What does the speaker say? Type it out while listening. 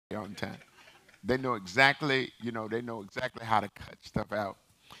on time. They know exactly, they know exactly how to cut stuff out,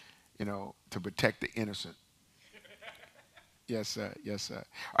 to protect the innocent. Yes, sir. Yes, sir.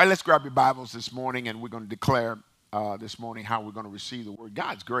 All right, let's grab your Bibles this morning, and we're going to declare this morning how we're going to receive the word.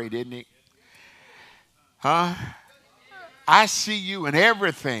 God's great, isn't he? Huh? I see you in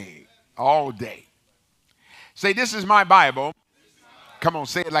everything all day. Say, this is my Bible. Come on,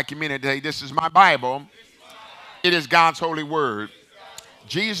 say it like you mean it today. This is my Bible. It is God's holy word.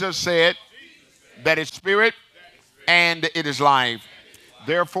 Jesus said that it's spirit and it is life.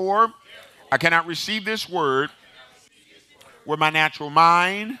 Therefore, I cannot receive this word with my natural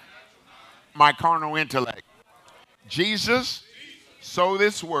mind, my carnal intellect. Jesus, sow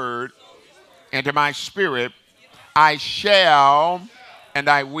this word into my spirit. I shall and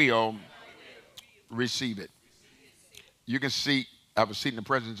I will receive it. You can see, I was seated in the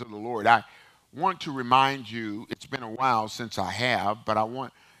presence of the Lord. I want to remind you, it's been a while since I have, but I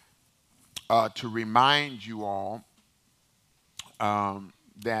want to remind you all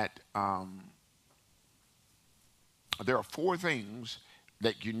that there are four things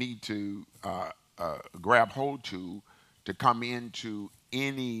that you need to grab hold to come into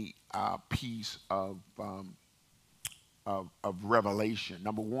any piece of revelation.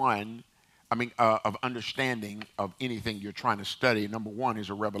 Number one, of understanding of anything you're trying to study. Number one is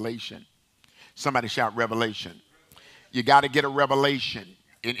a revelation. Somebody shout revelation. You got to get a revelation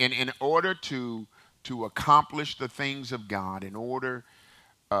in order to accomplish the things of God, in order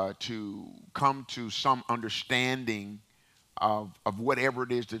to come to some understanding of whatever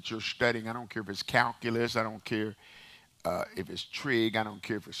it is that you're studying. I don't care if it's calculus. I don't care if it's trig. I don't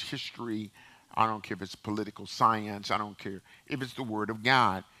care if it's history. I don't care if it's political science. I don't care if it's the Word of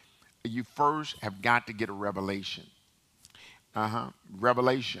God. You first have got to get a revelation.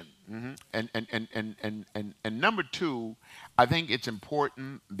 Revelation. And number two, I think it's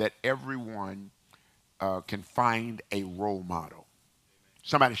important that everyone can find a role model.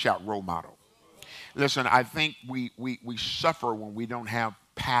 Somebody shout role model. Listen, I think we suffer when we don't have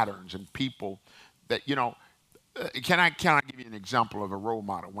patterns and people that, can I give you an example of a role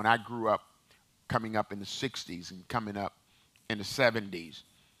model? When I grew up, coming up in the 60s and coming up in the 70s,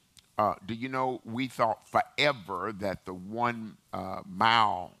 do you know we thought forever that the 1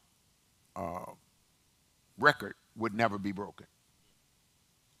 mile record would never be broken?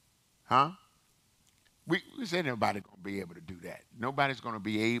 Huh? We said nobody going to be able to do that. Nobody's going to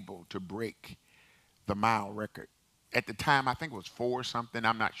be able to break the mile record. At the time, I think it was four something.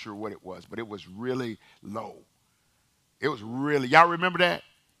 I'm not sure what it was, but it was really low. It was really, y'all remember that?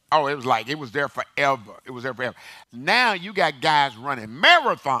 Oh, it was like, it was there forever. It was there forever. Now you got guys running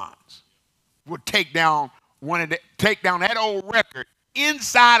marathons would take down that old record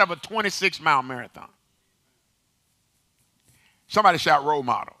inside of a 26-mile marathon. Somebody shout role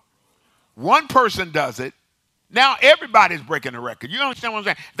model. One person does it. Now everybody's breaking the record. You understand what I'm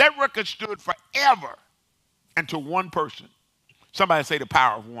saying? That record stood forever until one person. Somebody say the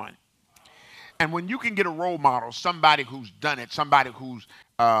power of one. And when you can get a role model, somebody who's done it, somebody who's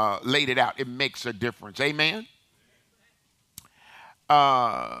laid it out, it makes a difference. Amen?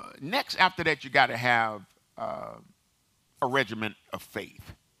 Next, after that, you got to have a regimen of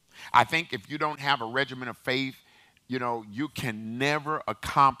faith. I think if you don't have a regimen of faith, you can never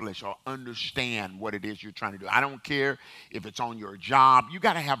accomplish or understand what it is you're trying to do. I don't care if it's on your job. You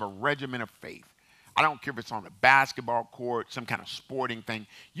got to have a regimen of faith. I don't care if it's on the basketball court, some kind of sporting thing.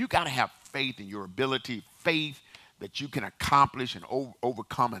 You got to have faith in your ability, faith that you can accomplish and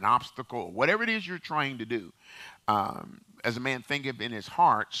overcome an obstacle or whatever it is you're trying to do. As a man thinketh in his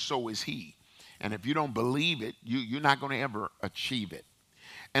heart, so is he. And if you don't believe it, you're not going to ever achieve it.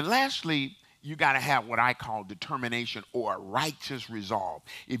 And lastly, you got to have what I call determination or a righteous resolve.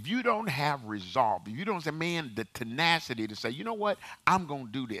 If you don't have resolve, if you don't say, man, the tenacity to say, you know what, I'm going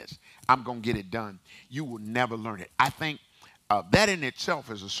to do this, I'm going to get it done, you will never learn it. I think that in itself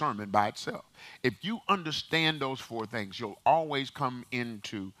is a sermon by itself. If you understand those four things, you'll always come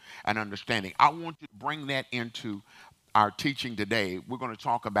into an understanding. I want you to bring that into our teaching today. We've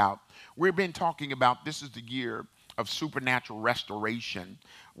been talking about, this is the year of supernatural restoration.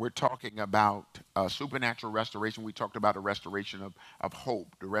 We're talking about supernatural restoration. We talked about the restoration of hope,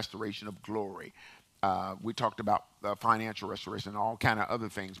 the restoration of glory. We talked about financial restoration and all kind of other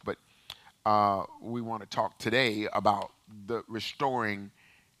things. But we want to talk today about the restoring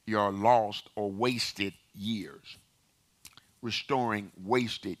your lost or wasted years. Restoring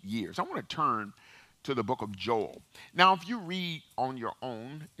wasted years. I want to turn to the book of Joel. Now, if you read on your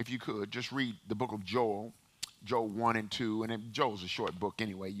own, if you could, just read the book of Joel, Joel 1 and 2, and Joel's a short book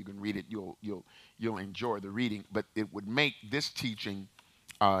anyway. You can read it. You'll enjoy the reading, but it would make this teaching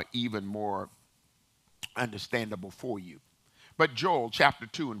even more understandable for you. But Joel chapter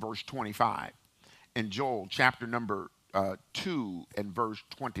 2 and verse 25, in Joel chapter number 2 and verse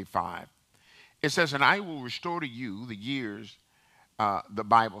 25, it says, "And I will restore to you the years," the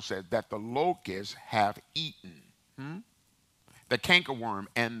Bible says, "that the locusts have eaten, the cankerworm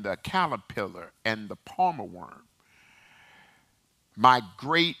and the caterpillar and the palmer worm, my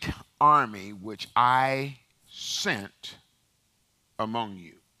great army which I sent among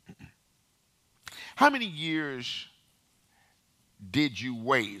you." How many years did you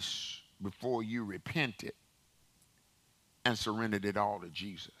waste before you repented and surrendered it all to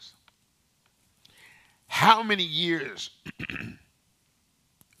Jesus? How many years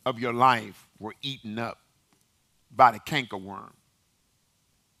of your life were eaten up by the cankerworm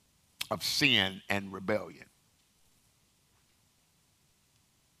of sin and rebellion?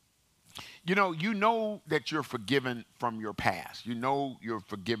 You know that you're forgiven from your past. You know you're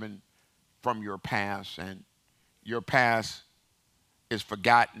forgiven from your past, and your past is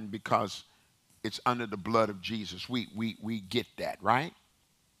forgotten because it's under the blood of Jesus. We get that, right?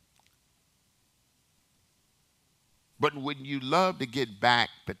 But wouldn't you love to get back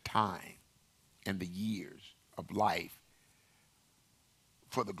the time and the years of life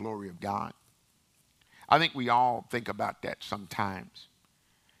for the glory of God? I think we all think about that sometimes.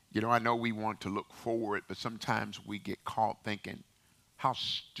 I know we want to look forward, but sometimes we get caught thinking, how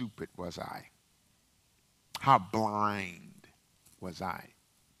stupid was I? How blind was I?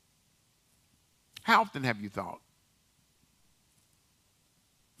 How often have you thought,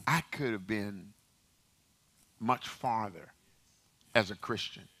 I could have been much farther as a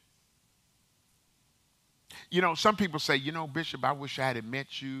Christian? Some people say, Bishop, I wish I had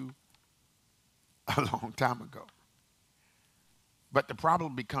met you a long time ago. But the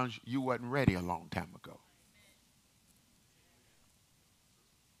problem becomes you wasn't ready a long time ago.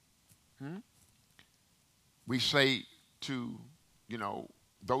 We say to,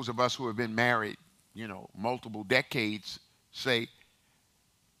 those of us who have been married, multiple decades, say,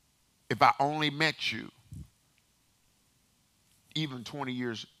 if I only met you even 20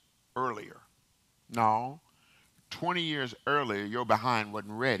 years earlier. No, 20 years earlier, your behind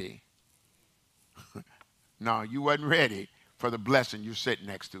wasn't ready. No, you wasn't ready for the blessing you're sitting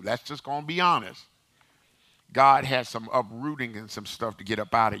next to. That's just going to be honest. God has some uprooting and some stuff to get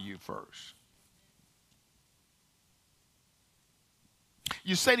up out of you first.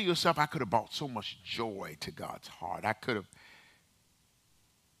 You say to yourself, I could have brought so much joy to God's heart. I could have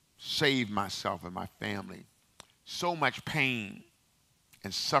saved myself and my family so much pain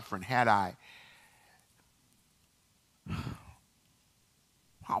and suffering had I.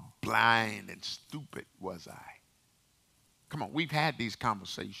 How blind and stupid was I? Come on, we've had these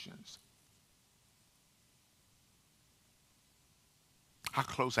conversations. How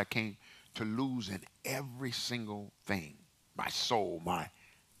close I came to losing every single thing. My soul,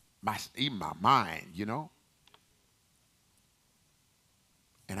 even my mind,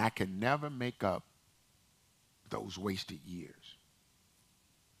 And I can never make up those wasted years.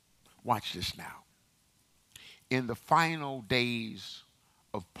 Watch this now. In the final days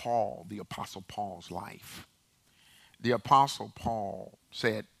of Paul, the Apostle Paul's life, the Apostle Paul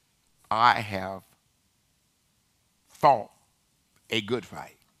said, I have fought a good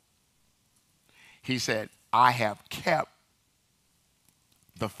fight. He said, I have kept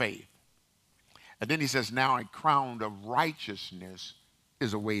the faith. And then he says, now a crown of righteousness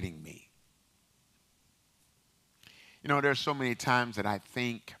is awaiting me. There's so many times that I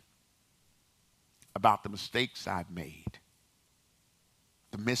think about the mistakes I've made,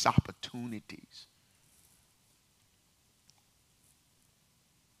 the missed opportunities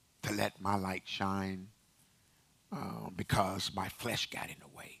to let my light shine because my flesh got in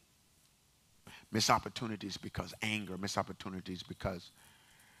the way. Missed opportunities because anger, missed opportunities because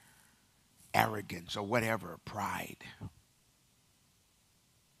arrogance or whatever, pride.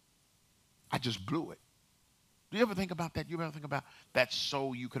 I just blew it. Do you ever think about that? You ever think about that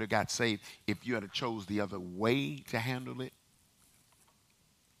soul you could have got saved if you had chose the other way to handle it?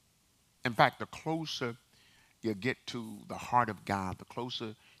 In fact, the closer you get to the heart of God, the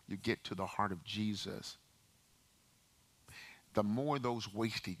closer you get to the heart of Jesus, the more those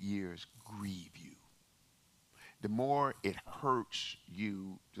wasted years grieve you. The more it hurts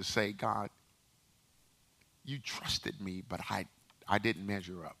you to say, God, you trusted me, but I didn't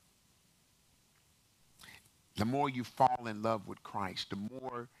measure up. The more you fall in love with Christ, the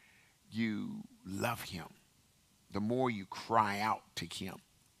more you love him, the more you cry out to him.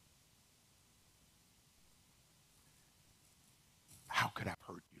 How could I have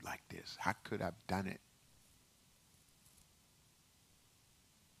hurt you like this? How could I have done it?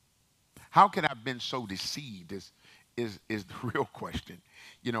 How could I have been so deceived is the real question.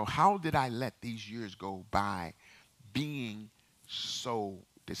 How did I let these years go by being so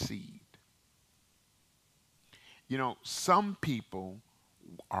deceived? Some people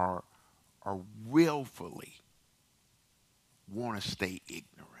are are willfully want to stay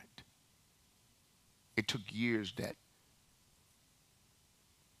ignorant. It took years that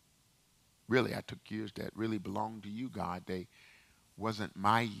I took years that really belonged to you, God. They wasn't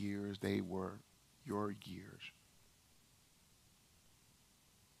my years, they were your years.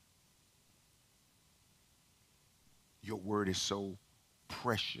 Your word is so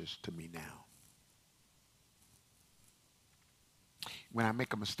precious to me now. When I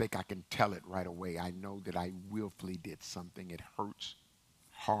make a mistake, I can tell it right away. I know that I willfully did something. It hurts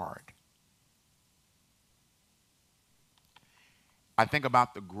hard. I think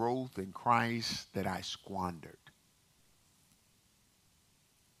about the growth in Christ that I squandered.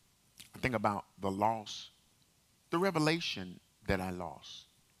 I think about the loss, the revelation that I lost.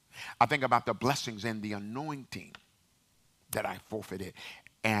 I think about the blessings and the anointing that I forfeited.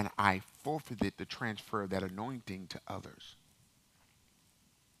 And I forfeited the transfer of that anointing to others.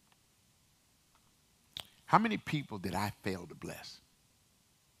 How many people did I fail to bless?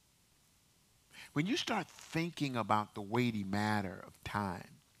 When you start thinking about the weighty matter of time,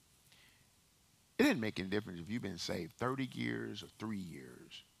 it didn't make any difference if you've been saved 30 years or 3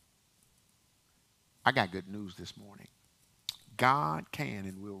 years. I got good news this morning. God can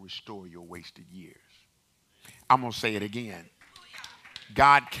and will restore your wasted years. I'm going to say it again.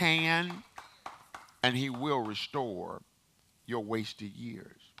 God can and he will restore your wasted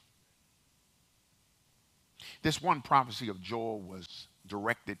years. This one prophecy of Joel was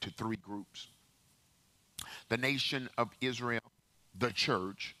directed to 3 groups: the nation of Israel, the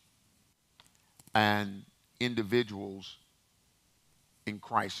church, and individuals in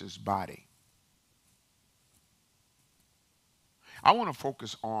Christ's body. I want to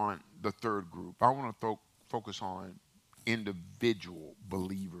focus on the third group. I want to focus on individual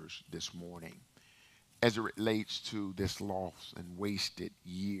believers this morning as it relates to this lost and wasted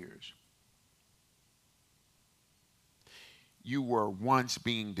years. You were once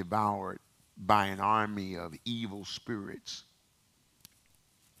being devoured by an army of evil spirits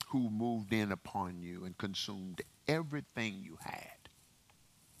who moved in upon you and consumed everything you had.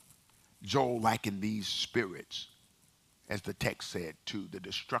 Joel likened these spirits, as the text said, to the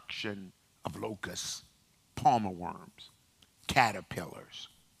destruction of locusts, palmer worms, caterpillars,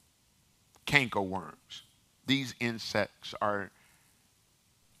 cankerworms. These insects are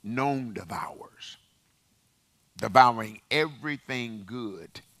known devourers, devouring everything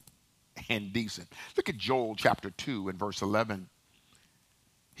good and decent. Look at Joel chapter 2 and verse 11.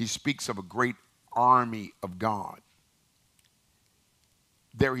 He speaks of a great army of God.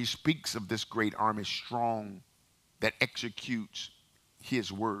 There he speaks of this great army, strong, that executes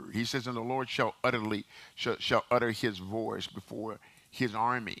his word. He says, and the Lord shall utter his voice before his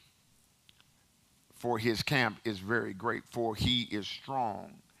army. For his camp is very great, for he is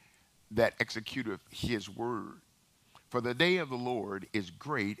strong that executeth his word. For the day of the Lord is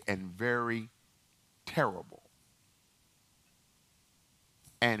great and very terrible.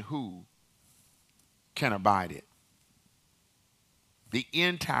 And who can abide it? The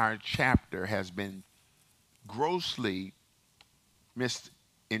entire chapter has been grossly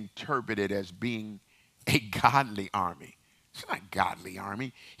misinterpreted as being a godly army. It's not a godly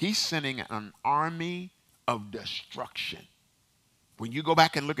army. He's sending an army of destruction. When you go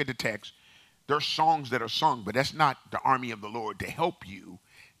back and look at the text, there's songs that are sung, but that's not the army of the Lord to help you.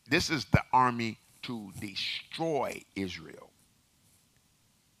 This is the army to destroy Israel.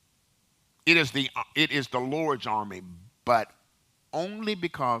 It is the Lord's army, but only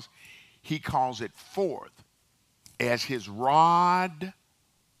because he calls it forth as his rod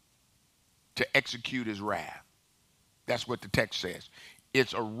to execute his wrath. That's what the text says.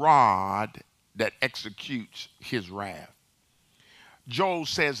 It's a rod that executes his wrath. Joel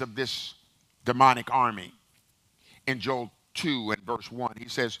says of this demonic army in Joel 2 and verse 1, he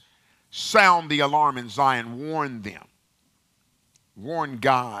says, sound the alarm in Zion, warn them. Warn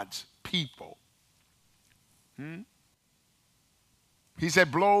God's people. He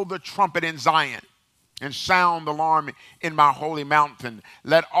said, blow the trumpet in Zion and sound the alarm in my holy mountain.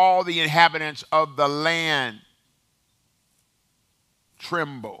 Let all the inhabitants of the land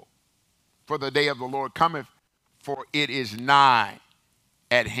tremble, for the day of the Lord cometh, for it is nigh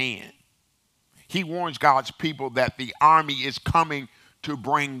at hand. He warns God's people that the army is coming to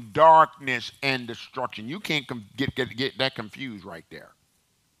bring darkness and destruction. You can't get that confused right there.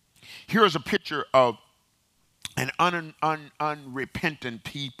 Here's a picture of an unrepentant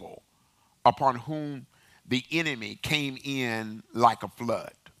people upon whom the enemy came in like a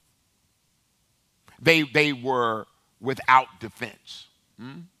flood. They were without defense.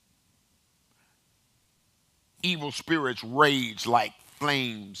 Evil spirits raged like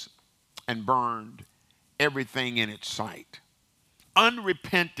flames and burned everything in its sight.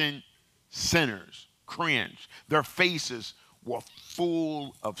 Unrepentant sinners cringed. Their faces were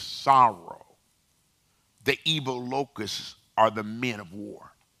full of sorrow. The evil locusts are the men of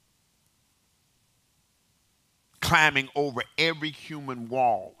war, climbing over every human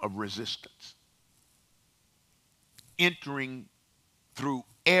wall of resistance, entering through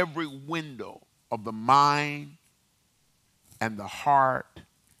every window of the mind and the heart,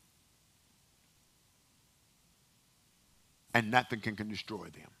 and nothing can destroy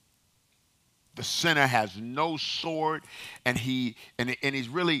them. The sinner has no sword, and he's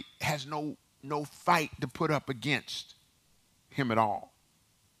really has no fight to put up against him at all.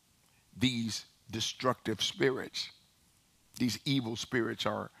 These destructive spirits, these evil spirits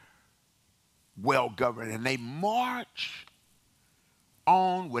are well governed, and they march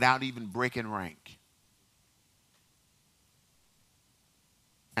on without even breaking rank.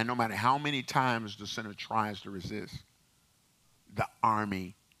 And no matter how many times the sinner tries to resist, the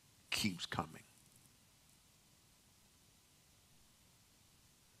army keeps coming.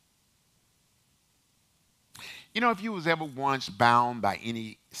 You know, if you was ever once bound by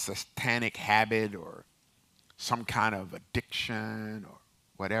any satanic habit or some kind of addiction or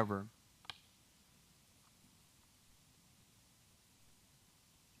whatever,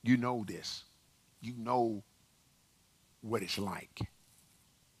 you know this. You know what it's like.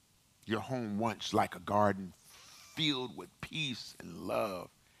 Your home once like a garden filled with peace and love.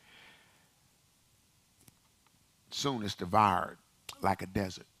 Soon it's devoured like a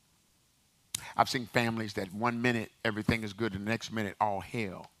desert. I've seen families that 1 minute everything is good and the next minute all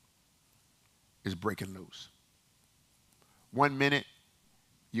hell is breaking loose. 1 minute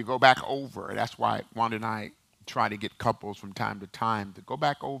you go back over. That's why Wanda and I try to get couples from time to time to go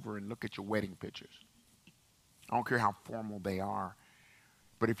back over and look at your wedding pictures. I don't care how formal they are,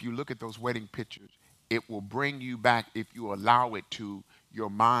 but if you look at those wedding pictures, it will bring you back, if you allow it to, your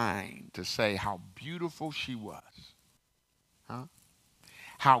mind to say how beautiful she was. Huh?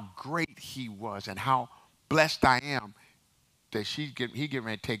 How great he was, and how blessed I am that he getting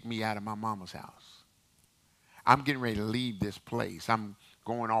ready to take me out of my mama's house. I'm getting ready to leave this place. I'm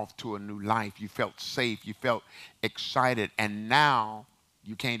going off to a new life. You felt safe. You felt excited. And now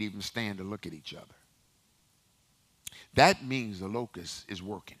you can't even stand to look at each other. That means the locust is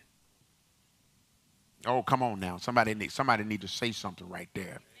working. Oh, come on now. Somebody need to say something right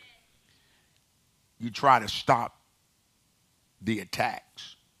there. You try to stop the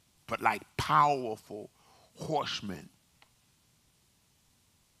attacks, but like powerful horsemen,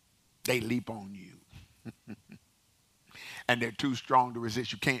 they leap on you. And they're too strong to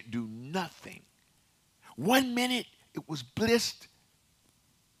resist. You can't do nothing. 1 minute it was bliss.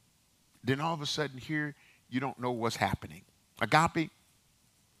 Then all of a sudden here, you don't know what's happening. Agape,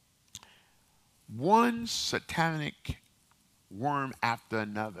 one satanic worm after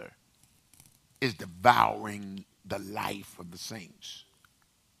another is devouring the life of the saints.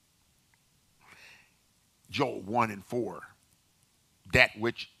 Joel 1:4, that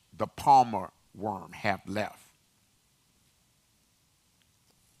which the palmer worm hath left,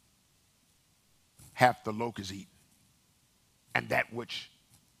 hath the locust eaten, and that which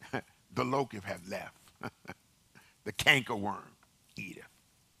the locust hath left, the cankerworm eateth,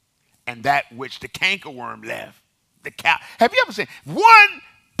 and that which the cankerworm left, the cow. Have you ever seen one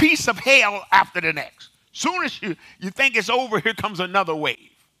piece of hell after the next? Soon as you think it's over, here comes another wave.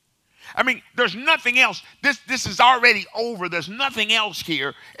 I mean, there's nothing else. This is already over. There's nothing else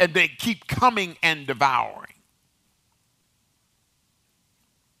here, and they keep coming and devouring.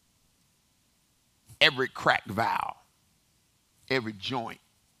 Every cracked valve, every joint,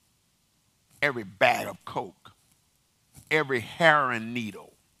 every bag of coke, every heroin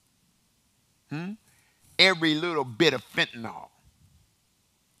needle, every little bit of fentanyl.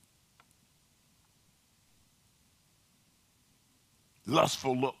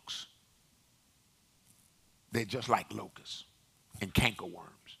 Lustful looks. They're just like locusts and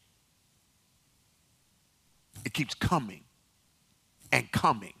cankerworms. It keeps coming and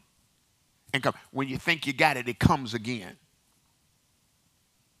coming and coming. When you think you got it, it comes again.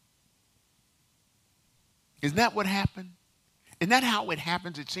 Isn't that what happened? Isn't that how it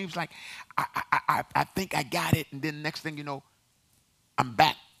happens? It seems like I think I got it, and then next thing you know, I'm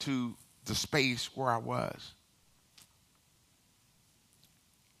back to the space where I was.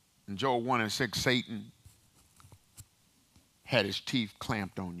 In Joel 1:6, Satan had his teeth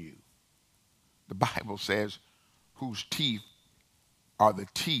clamped on you. the Bible says, whose teeth are the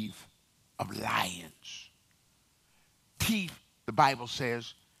teeth of lions. Teeth, the Bible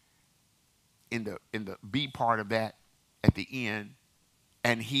says, in the B part of that, at the end,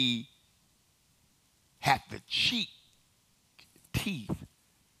 and he hath the cheek teeth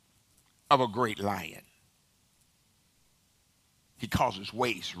of a great lion. He causes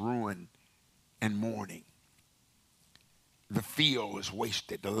waste, ruin, and mourning. The field is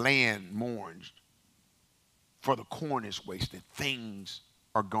wasted. The land mourns. For the corn is wasted. Things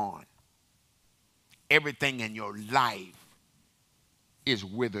are gone. Everything in your life is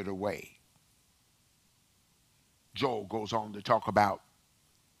withered away. Joel goes on to talk about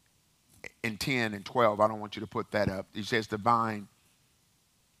in 10 and 12. I don't want you to put that up. He says the vine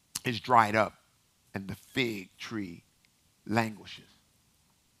is dried up and the fig tree languishes.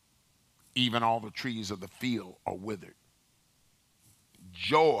 Even all the trees of the field are withered.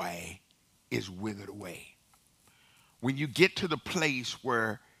 Joy is withered away. When you get to the place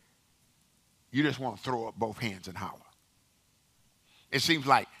where you just want to throw up both hands and holler. It seems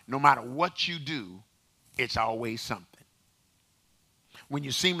like no matter what you do, it's always something. When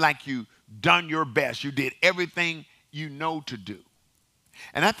you seem like you've done your best, you did everything you know to do.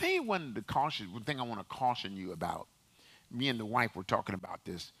 And I think one thing I want to caution you about, me and the wife were talking about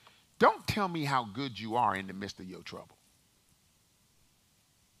this. Don't tell me how good you are in the midst of your trouble.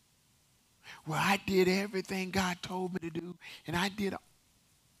 Well, I did everything God told me to do, and I did.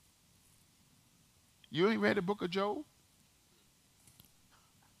 You ain't read the book of Job?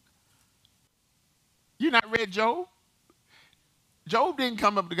 You not read Job? Job didn't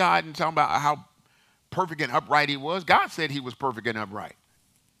come up to God and talk about how perfect and upright he was. God said he was perfect and upright.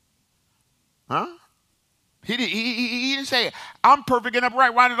 Huh? He didn't say, I'm perfect and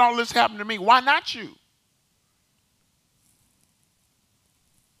upright. Why did all this happen to me? Why not you?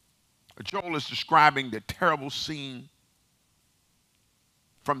 Joel is describing the terrible scene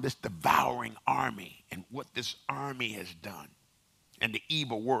from this devouring army and what this army has done and the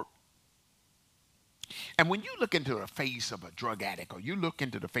evil work. And when you look into the face of a drug addict or you look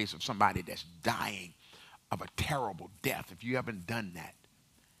into the face of somebody that's dying of a terrible death, if you haven't done that,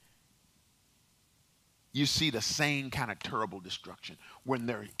 you see the same kind of terrible destruction. When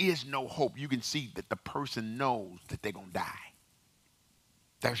there is no hope, you can see that the person knows that they're going to die.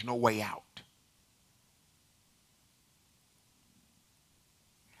 There's no way out.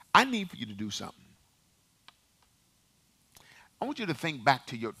 I need for you to do something. I want you to think back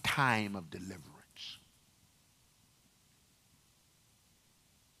to your time of deliverance.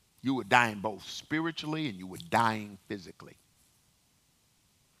 You were dying both spiritually and you were dying physically.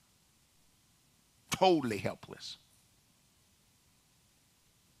 Totally helpless.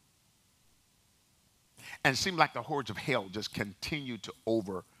 And it seemed like the hordes of hell just continued to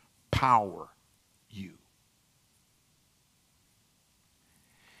overpower you.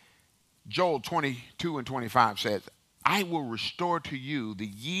 Joel 22 and 25 says, I will restore to you the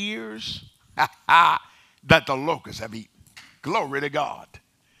years that the locusts have eaten. Glory to God.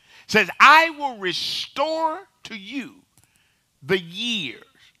 It says, I will restore to you the years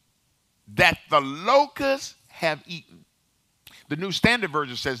that the locusts have eaten. The New Standard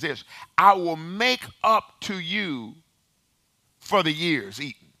Version says this, I will make up to you for the years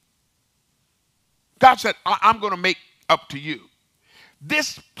eaten. God said, I'm going to make up to you.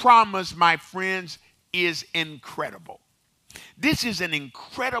 This promise, my friends, is incredible. This is an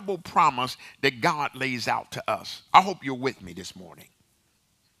incredible promise that God lays out to us. I hope you're with me this morning.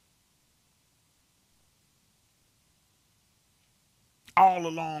 All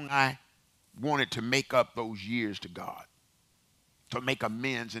along, I wanted to make up those years to God, to make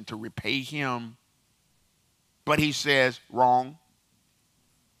amends and to repay him. But he says, wrong.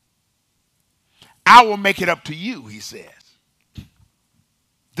 I will make it up to you, he says.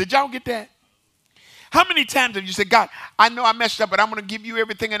 Did y'all get that? How many times have you said, God, I know I messed up, but I'm going to give you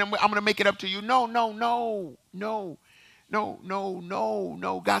everything and I'm going to make it up to you? No.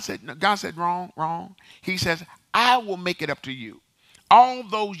 God said wrong. He says, I will make it up to you. All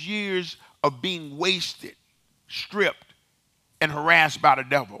those years of being wasted, stripped, and harassed by the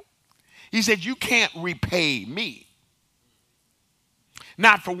devil. He said, you can't repay me.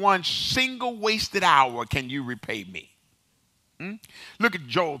 Not for one single wasted hour can you repay me. Look at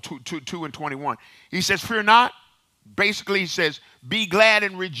Joel 2 and 21. He says, fear not. Basically, he says, be glad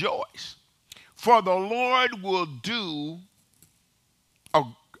and rejoice. For the Lord will do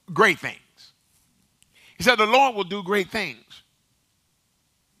great things. He said, the Lord will do great things.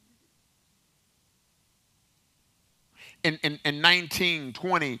 In 19,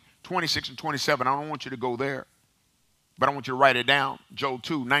 20, 26, and 27, I don't want you to go there, but I want you to write it down. Joel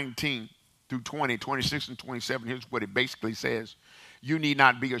 2, 19 through 20, 26, and 27, here's what it basically says. You need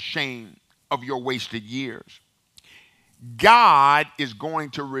not be ashamed of your wasted years. God is going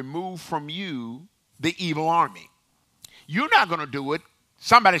to remove from you the evil army. You're not going to do it.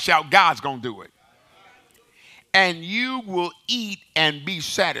 Somebody shout, God's going to do it. And you will eat and be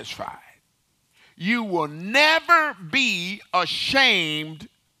satisfied. You will never be ashamed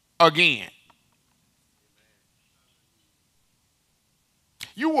again.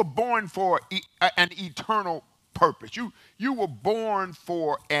 You were born for an eternal purpose. You were born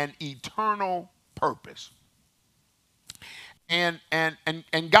for an eternal purpose. And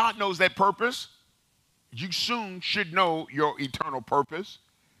God knows that purpose. You soon should know your eternal purpose.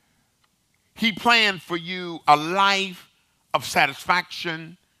 He planned for you a life of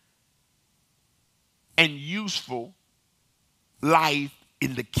satisfaction and useful life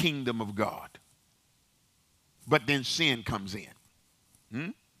in the kingdom of God. But then sin comes in.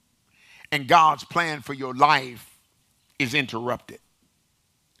 And God's plan for your life is interrupted.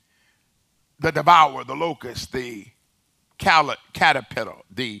 The devourer, the locust, the caterpillar,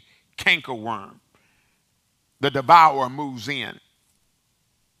 the cankerworm, the devourer moves in,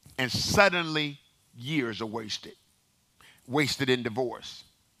 and suddenly years are wasted. Wasted in divorce,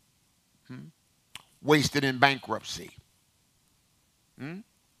 wasted in bankruptcy,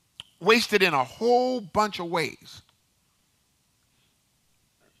 wasted in a whole bunch of ways.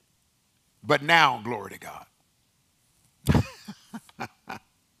 But now, glory to God,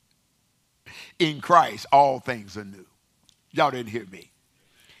 in Christ, all things are new. Y'all didn't hear me.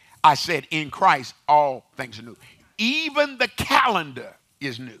 I said, in Christ, all things are new. Even the calendar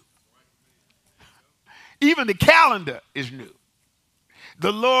is new. Even the calendar is new.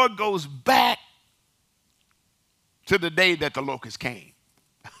 The Lord goes back to the day that the locust came.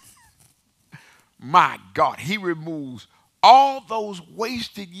 My God, he removes all those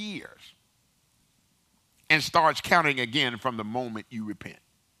wasted years and starts counting again from the moment you repent.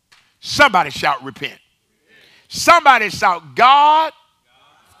 Somebody shout, repent. Somebody shout, God,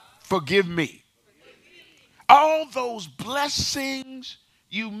 forgive me. All those blessings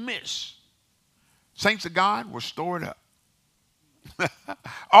you miss, saints of God, were stored up.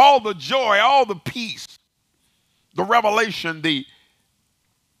 All the joy, all the peace, the revelation, the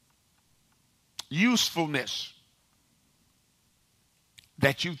usefulness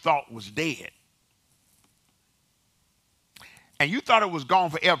that you thought was dead. And you thought it was gone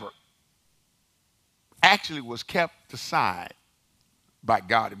forever, actually was kept aside by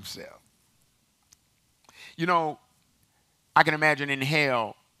God himself. You know, I can imagine in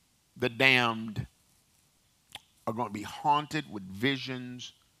hell, the damned are going to be haunted with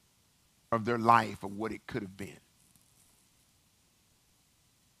visions of their life, of what it could have been.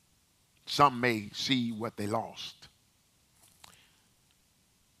 Some may see what they lost.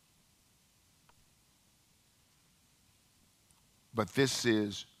 But this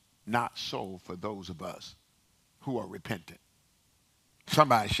is not so for those of us who are repentant.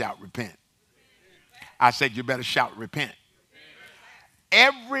 Somebody shout, repent. I said, you better shout, repent.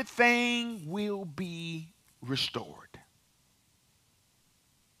 Everything will be restored.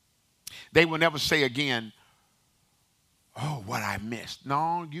 They will never say again, oh, what I missed.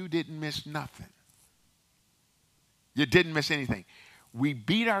 No, you didn't miss nothing. You didn't miss anything. We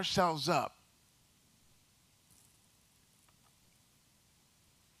beat ourselves up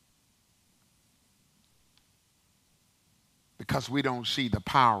because we don't see the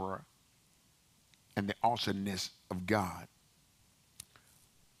power and the awesomeness of God.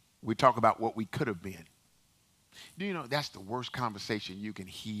 We talk about what we could have been. Do you know that's the worst conversation you can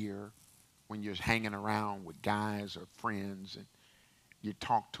hear when you're hanging around with guys or friends and you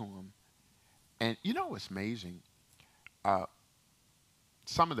talk to them? And you know what's amazing?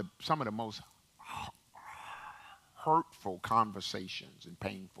 Some of the most hurtful conversations and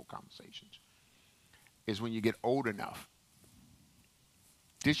painful conversations is when you get old enough.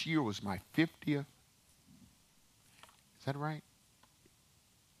 This year was my 50th. Is that right?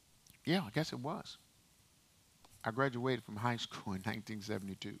 Yeah, I guess it was. I graduated from high school in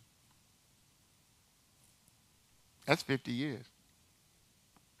 1972. That's 50 years.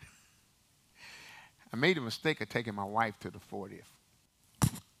 I made a mistake of taking my wife to the 40th.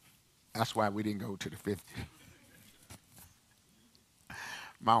 That's why we didn't go to the 50th.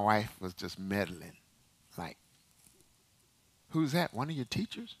 My wife was just meddling. Like, who's that? One of your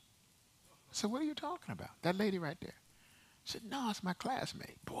teachers? I said, what are you talking about? That lady right there. I said, no, it's my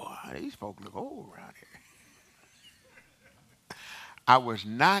classmate. Boy, these folks look old around here. I was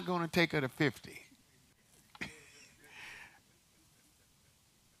not going to take her to 50.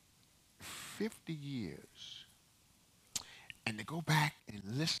 50 years. And to go back and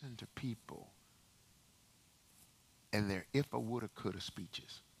listen to people and their if I woulda, coulda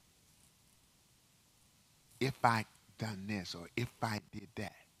speeches. If I done this or if I did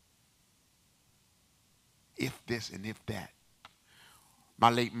that. If this and if that. My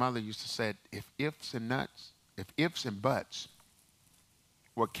late mother used to say, if ifs and nuts, if ifs and buts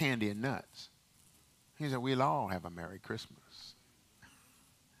were candy and nuts, he said, we'll all have a Merry Christmas.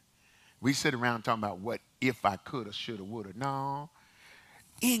 We sit around talking about what if I coulda, shoulda, woulda. No.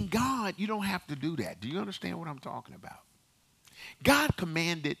 In God, you don't have to do that. Do you understand what I'm talking about? God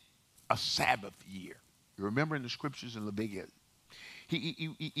commanded a Sabbath year. You remember in the scriptures in Leviticus,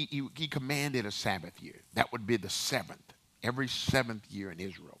 he commanded a Sabbath year. That would be the seventh, every seventh year in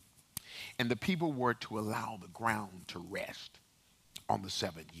Israel. And the people were to allow the ground to rest on the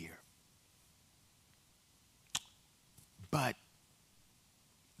seventh year. But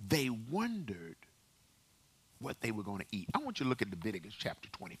they wondered what they were going to eat. I want you to look at Leviticus chapter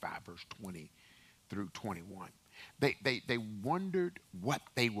 25, verse 20 through 21. They wondered what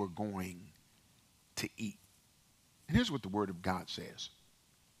they were going to eat. And here's what the word of God says.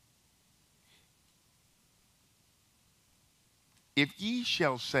 If ye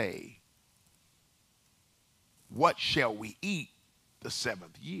shall say, what shall we eat the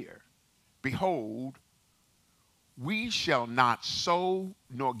seventh year? Behold, we shall not sow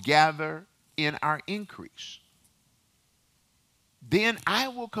nor gather in our increase. Then I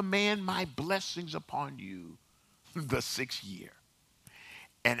will command my blessings upon you the sixth year,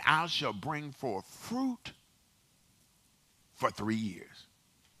 and I shall bring forth fruit for 3 years.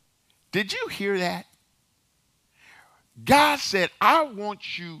 Did you hear that? God said, I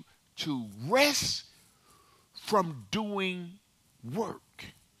want you to rest from doing work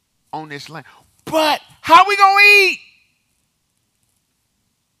on this land. But how we going to eat?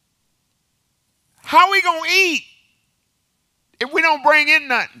 How we going to eat if we don't bring in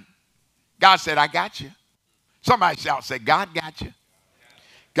nothing? God said, I got you. Somebody shout, say, God got you.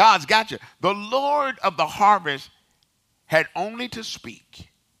 God's got you. The Lord of the harvest had only to speak,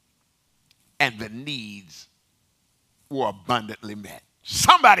 and the needs were abundantly met.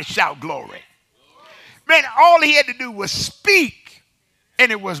 Somebody shout glory. Man, all he had to do was speak,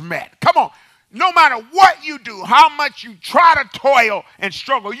 and it was met. Come on. No matter what you do, how much you try to toil and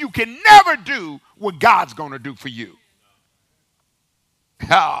struggle, you can never do what God's going to do for you.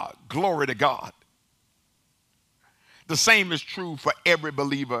 Ah, glory to God. The same is true for every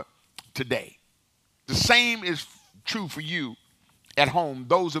believer today. The same is true for you at home,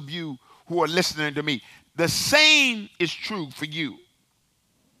 those of you who are listening to me. The same is true for you.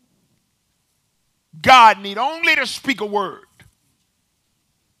 God need only to speak a word.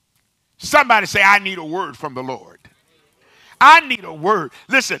 Somebody say, I need a word from the Lord. I need a word.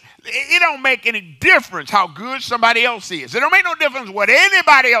 Listen, it don't make any difference how good somebody else is. It don't make no difference what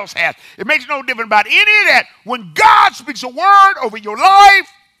anybody else has. It makes no difference about any of that. When God speaks a word over your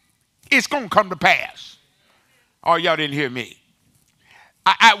life, it's going to come to pass. Oh, y'all didn't hear me.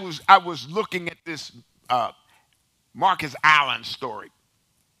 I was looking at this Marcus Allen story.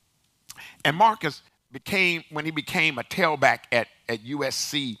 And Marcus when he became a tailback at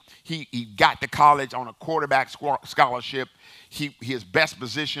USC, he got to college on a quarterback scholarship. His best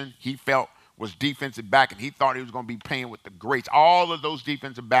position, he felt, was defensive back, and he thought he was going to be playing with the greats. All of those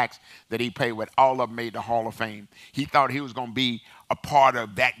defensive backs that he played with, all of them made the Hall of Fame. He thought he was going to be a part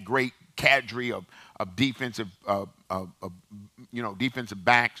of that great cadre of defensive, defensive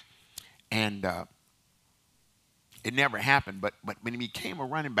backs, and it never happened. But when he became a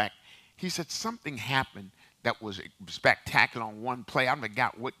running back, he said something happened that was spectacular on one play. I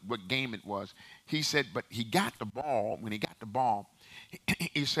forgot what game it was. He said, but he got the ball. When he got the ball,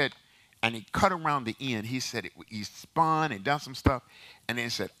 he said, and he cut around the end. He said he spun and done some stuff. And then he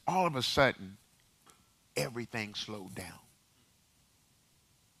said, all of a sudden, everything slowed down.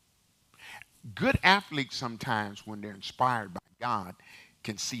 Good athletes sometimes, when they're inspired by God,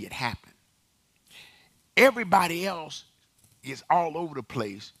 can see it happen. Everybody else is all over the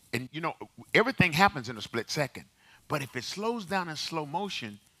place. And, everything happens in a split second. But if it slows down in slow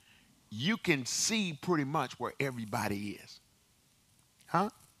motion, you can see pretty much where everybody is. Huh?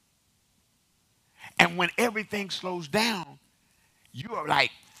 And when everything slows down, you are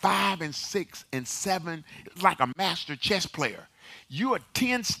like 5 and 6 and 7, like a master chess player. You are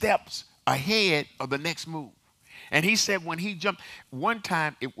 10 steps ahead of the next move. And he said when he jumped, one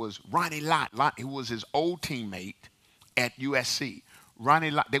time it was Ronnie Lott. He was his old teammate at USC.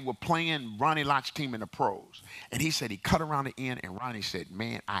 Ronnie Lott, they were playing Ronnie Lott's team in the pros. And he said he cut around the end, and Ronnie said,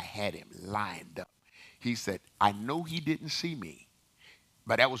 man, I had him lined up. He said, I know he didn't see me,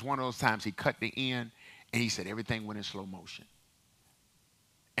 but that was one of those times he cut the end, and he said everything went in slow motion.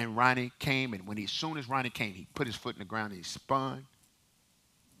 And Ronnie came, and as soon as Ronnie came, he put his foot in the ground and he spun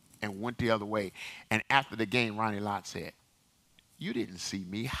and went the other way. And after the game, Ronnie Lott said, "You didn't see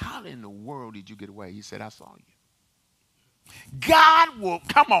me. How in the world did you get away?" He said, "I saw you." God will,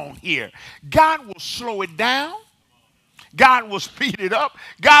 come on here. God will slow it down. God will speed it up.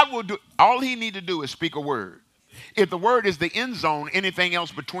 God will do, all he need to do is speak a word. If the word is the end zone, anything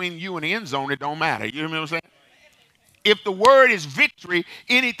else between you and the end zone, it don't matter. You know what I'm saying? If the word is victory,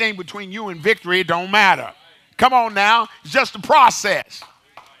 anything between you and victory, it don't matter. Come on now. It's just a process.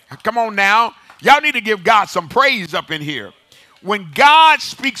 Come on now. Y'all need to give God some praise up in here. When God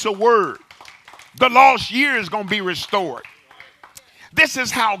speaks a word, the lost year is going to be restored. This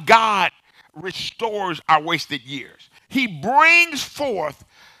is how God restores our wasted years. He brings us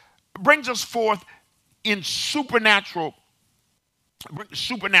forth in supernatural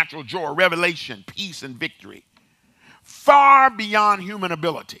joy, revelation, peace, and victory, far beyond human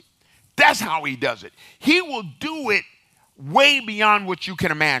ability. That's how he does it. He will do it way beyond what you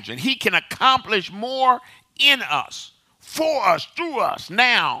can imagine. He can accomplish more in us, for us, through us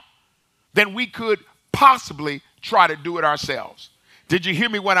now than we could possibly try to do it ourselves. Did you hear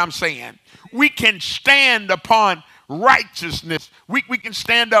me what I'm saying? We can stand upon righteousness. We can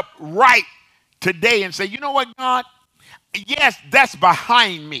stand up right today and say, you know what, God? Yes, that's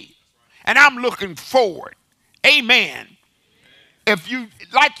behind me. And I'm looking forward. Amen. If you,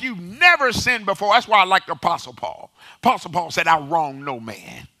 like you never sinned before, that's why I like the Apostle Paul. Apostle Paul said, I wrong no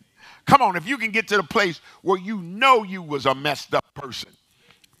man. Come on, if you can get to the place where you know you was a messed up person.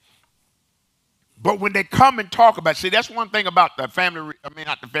 But when they come and talk about, see, that's one thing about the family,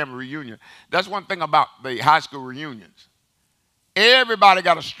 not the family reunion. That's one thing about the high school reunions. Everybody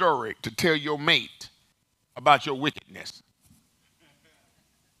got a story to tell your mate about your wickedness.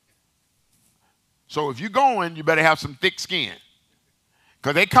 So if you're going, you better have some thick skin.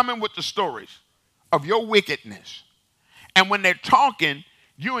 Because they come in with the stories of your wickedness. And when they're talking,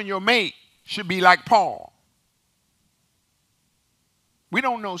 you and your mate should be like Paul. We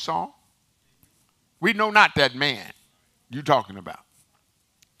don't know Saul. We know not that man you're talking about.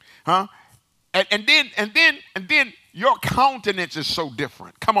 Huh? And then your countenance is so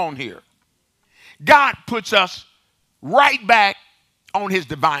different. Come on here. God puts us right back on his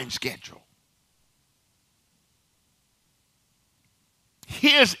divine schedule.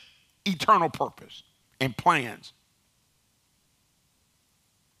 His eternal purpose and plans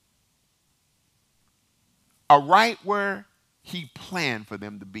are right where he planned for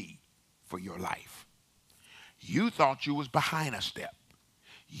them to be for your life. You thought you was behind a step.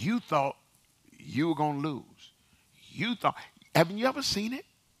 You thought you were going to lose. You thought, haven't you ever seen it?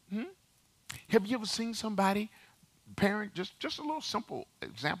 Have you ever seen somebody, parent, just a little simple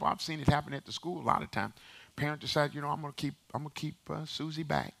example. I've seen it happen at the school a lot of times. Parent decide, I'm gonna keep Susie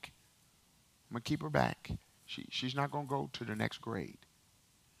back. I'm gonna keep her back. She's not gonna go to the next grade.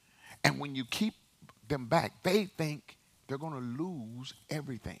 And when you keep them back, they think they're gonna lose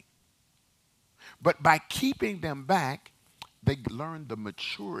everything. But by keeping them back, they learn the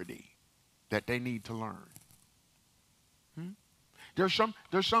maturity that they need to learn. There's some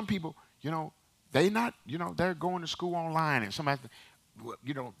people, they're going to school online, and somebody,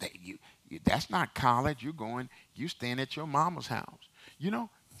 that's not college. You staying at your mama's house.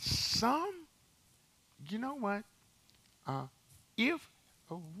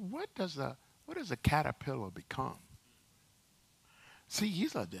 What does a caterpillar become? See,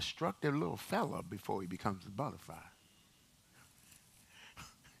 he's a destructive little fella before he becomes a butterfly.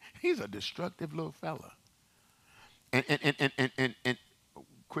 He's a destructive little fella. And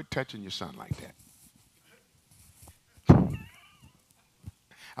quit touching your son like that.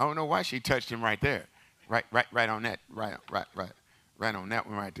 I don't know why she touched him right there. Right on that. Right on that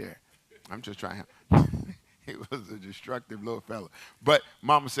one right there. I'm just trying. He was a destructive little fella. But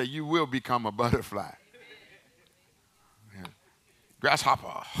mama said, you will become a butterfly. Yeah.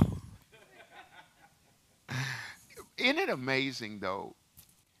 Grasshopper. Isn't it amazing, though?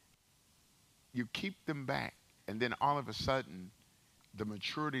 You keep them back, and then all of a sudden, the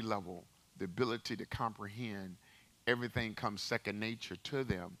maturity level, the ability to comprehend, everything comes second nature to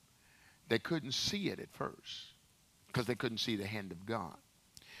them. They couldn't see it at first because they couldn't see the hand of God.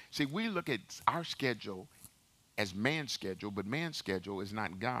 See, we look at our schedule as man's schedule, but man's schedule is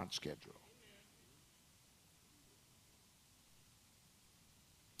not God's schedule.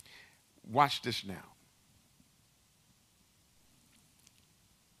 Watch this now.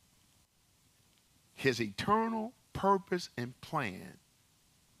 His eternal purpose and plan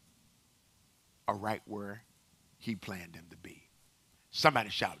are right where he planned them to be. Somebody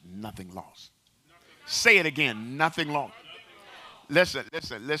shout, nothing lost. Say it again, nothing lost.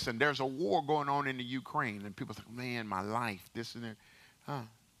 Listen. There's a war going on in the Ukraine, and people think, man, my life, this and that. Huh?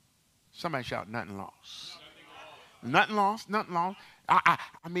 Somebody shout, nothing lost. Nothing lost. Nothing lost. I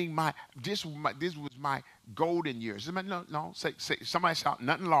mean, this was my golden years. No. Say, somebody shout,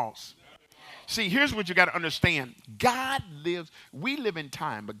 nothing lost. See, here's what you got to understand. God lives. We live in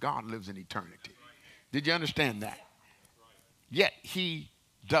time, but God lives in eternity. Did you understand that? Yet He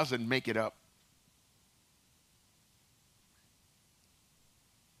doesn't make it up.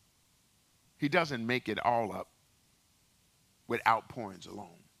 He doesn't make it all up with outpourings alone.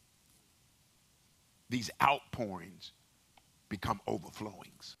 These outpourings become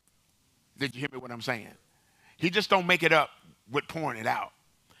overflowings. Did you hear me what I'm saying? He just don't make it up with pouring it out.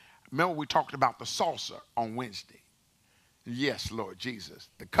 Remember we talked about the saucer on Wednesday. Yes, Lord Jesus.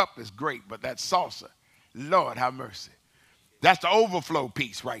 The cup is great, but that saucer, Lord have mercy. That's the overflow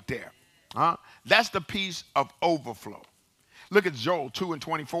piece right there. Huh? That's the piece of overflow. Look at Joel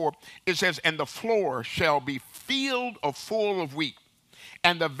 2:24. It says, and the floor shall be filled or full of wheat,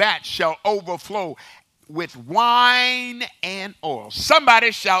 and the vat shall overflow with wine and oil.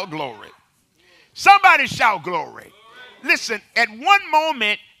 Somebody shout glory. Somebody shout glory. Listen, at one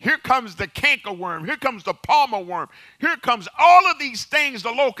moment, here comes the cankerworm. Here comes the palmer worm. Here comes all of these things,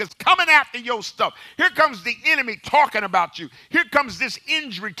 the locusts coming after your stuff. Here comes the enemy talking about you. Here comes this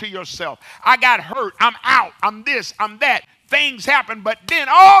injury to yourself. I got hurt. I'm out. I'm this. I'm that. Things happen. But then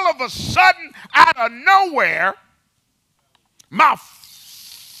all of a sudden, out of nowhere, my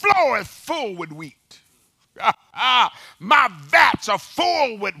floor is full with wheat. My vats are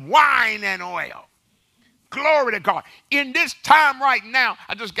full with wine and oil. Glory to God. In this time right now,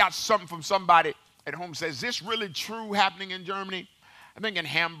 I just got something from somebody at home says, is this really true happening in Germany? I think in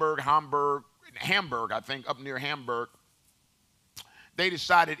Hamburg, I think up near Hamburg, they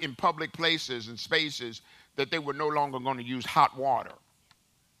decided in public places and spaces that they were no longer going to use hot water.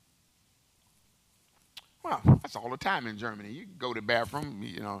 Well, that's all the time in Germany. You can go to the bathroom,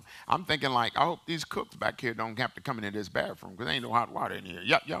 you know. I'm thinking like, I hope these cooks back here don't have to come into this bathroom because there ain't no hot water in here.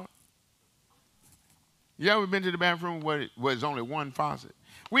 Y'all. You ever been to the bathroom where there's only one faucet?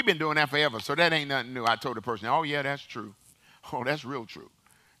 We've been doing that forever, so that ain't nothing new. I told the person, oh, yeah, that's true. Oh, that's real true.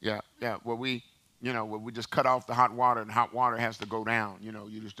 Yeah. Well, we just cut off the hot water, and hot water has to go down. You know,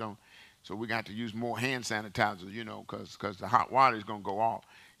 you just don't. So we got to use more hand sanitizer, you know, because the hot water is going to go off.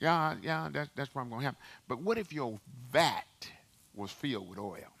 Yeah, that's probably going to happen. But what if your vat was filled with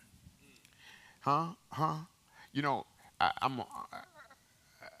oil? Huh? You know, I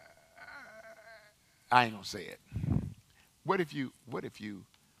ain't going to say it. What if you,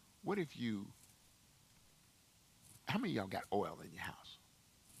 how many of y'all got oil in your house?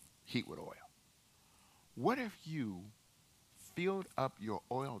 Heat with oil. What if you filled up your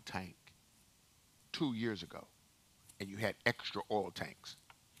oil tank 2 years ago and you had extra oil tanks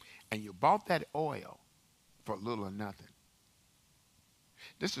and you bought that oil for little or nothing?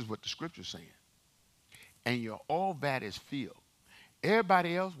 This is what the scripture's saying. And your oil vat is filled.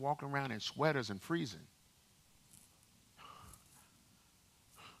 Everybody else walking around in sweaters and freezing.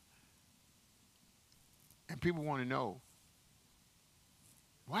 And people want to know,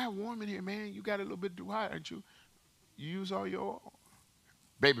 why warm in here, man? You got a little bit too hot, aren't you? You use all your oil?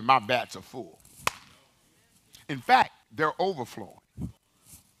 Baby, my vats are full. In fact, they're overflowing.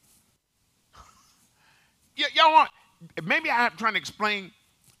 Y'all want, maybe I'm trying to explain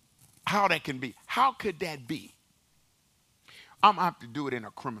how that can be. How could that be? I'm going to have to do it in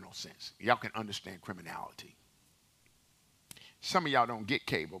a criminal sense. Y'all can understand criminality. Some of y'all don't get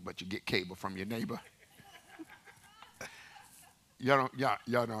cable, but you get cable from your neighbor. Y'all know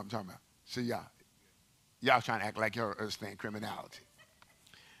what I'm talking about. See, y'all trying to act like y'all understand criminality.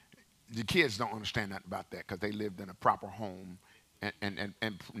 The kids don't understand nothing about that because they lived in a proper home, and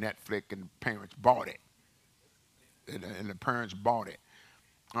Netflix and parents bought it. And the parents bought it.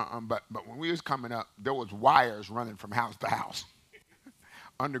 But when we was coming up, there was wires running from house to house.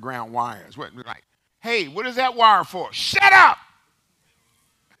 Underground wires. What, like, hey, what is that wire for? Shut up!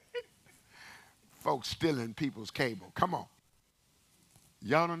 Folks stealing people's cable. Come on.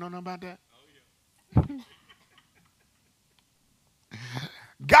 Y'all don't know nothing about that? Oh, yeah.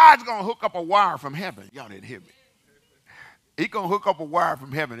 God's going to hook up a wire from heaven. Y'all didn't hear me. He's going to hook up a wire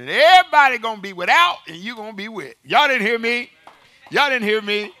from heaven. And everybody going to be without, and you going to be with. Y'all didn't hear me? Y'all didn't hear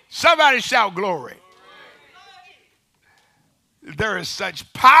me? Somebody shout glory. There is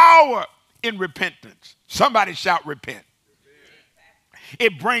such power in repentance. Somebody shout repent.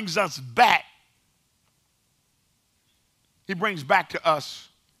 It brings us back. He brings back to us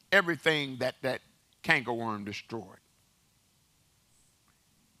everything that cankerworm destroyed.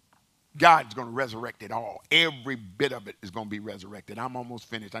 God's going to resurrect it all. Every bit of it is going to be resurrected. I'm almost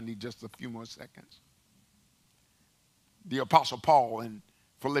finished. I need just a few more seconds. The Apostle Paul in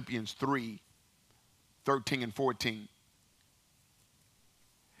Philippians 3:13 and 14.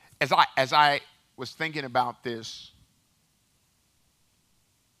 As I was thinking about this,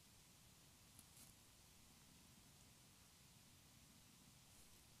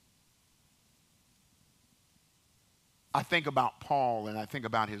 I think about Paul and I think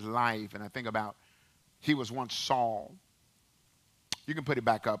about his life and I think about he was once Saul. You can put it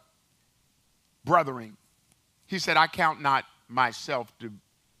back up. Brethren, he said, I count not myself to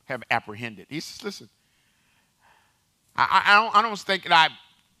have apprehended. He says, listen, I don't think that I,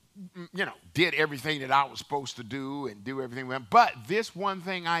 did everything that I was supposed to do and do everything, but this one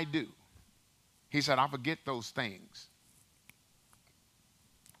thing I do. He said, I forget those things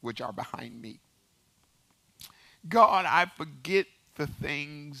which are behind me. God, I forget the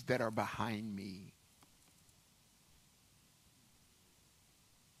things that are behind me.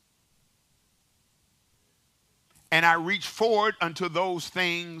 And I reach forward unto those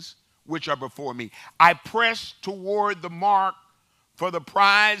things which are before me. I press toward the mark for the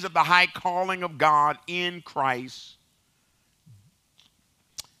prize of the high calling of God in Christ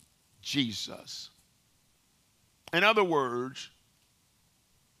Jesus. In other words,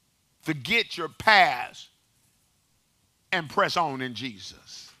 forget your past and press on in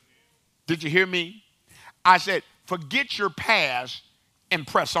Jesus. Did you hear me? I said, forget your past and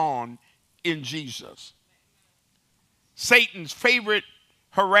press on in Jesus. Satan's favorite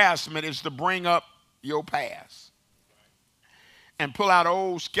harassment is to bring up your past and pull out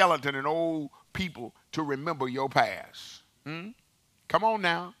old skeleton and old people to remember your past. Come on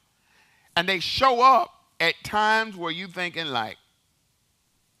now. And they show up at times where you thinking like,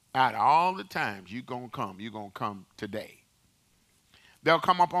 out of all the times you're going to come today. They'll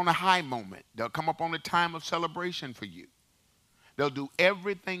come up on a high moment. They'll come up on a time of celebration for you. They'll do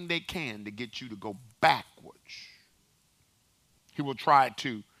everything they can to get you to go backwards. He will try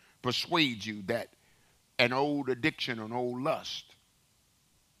to persuade you that an old addiction, an old lust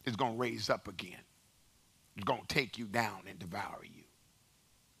is going to raise up again. It's going to take you down and devour you.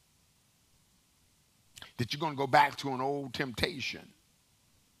 That you're going to go back to an old temptation.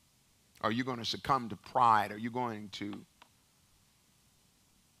 Are you going to succumb to pride? Are you going to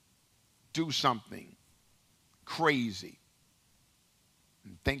do something crazy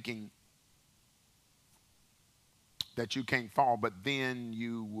and thinking that you can't fall, but then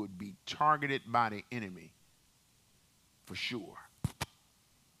you would be targeted by the enemy for sure.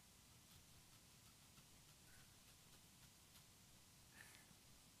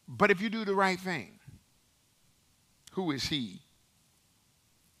 But if you do the right thing, who is he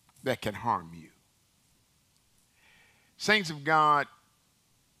that can harm you? Saints of God,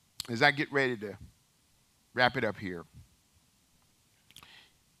 as I get ready to wrap it up here,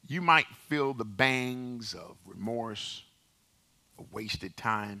 you might feel the bangs of remorse, of wasted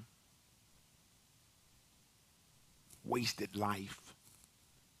time, wasted life.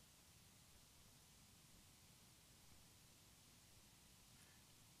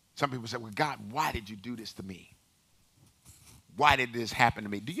 Some people say, well, God, why did you do this to me? Why did this happen to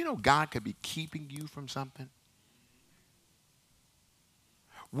me? Do you know God could be keeping you from something?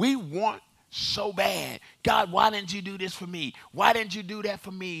 We want so bad. God, why didn't you do this for me? Why didn't you do that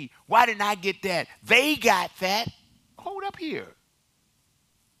for me? Why didn't I get that? They got that. Hold up here.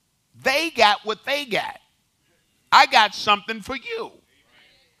 They got what they got. I got something for you.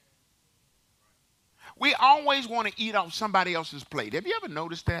 We always want to eat off somebody else's plate. Have you ever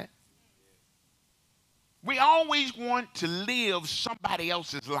noticed that? We always want to live somebody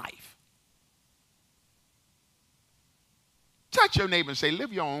else's life. Touch your neighbor and say,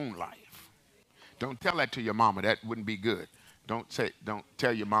 live your own life. Don't tell that to your mama. That wouldn't be good. Don't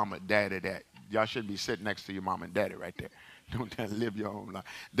tell your mama and daddy that. Y'all shouldn't be sitting next to your mama and daddy right there. Don't tell them live your own life.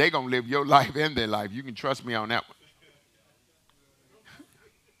 They're going to live your life and their life. You can trust me on that one.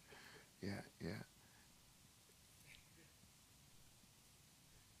 Yeah.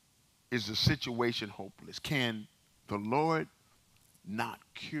 Is the situation hopeless? Can the Lord not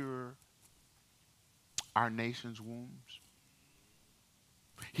cure our nation's wounds?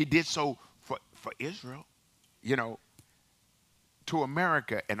 He did so for Israel. You know, to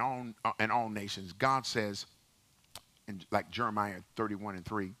America and all nations, God says, in like Jeremiah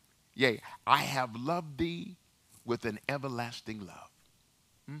 31:3, yea, I have loved thee with an everlasting love.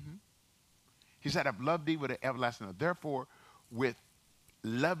 He said, I've loved thee with an everlasting love. Therefore, with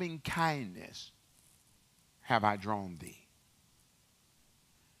loving kindness have I drawn thee.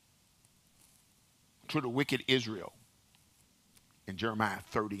 To the wicked Israel, In Jeremiah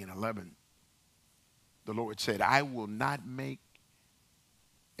 30 and 11, the Lord said, I will not make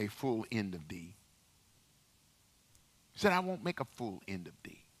a full end of thee. He said, I won't make a full end of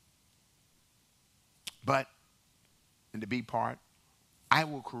thee. But, in the B part, I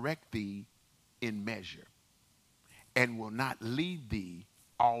will correct thee in measure and will not leave thee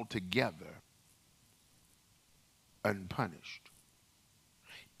altogether unpunished.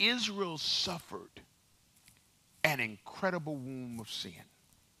 Israel suffered an incredible womb of sin,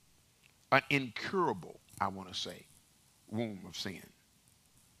 an incurable, I want to say, womb of sin.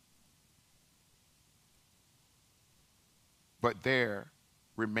 But there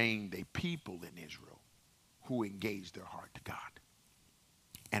remained a people in Israel who engaged their heart to God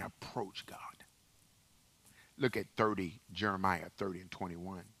and approached God. Look at Jeremiah 30 and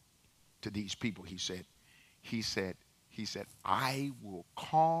 21. To these people, he said, I will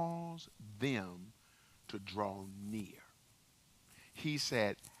cause them to draw near. He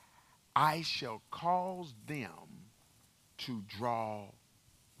said, I shall cause them to draw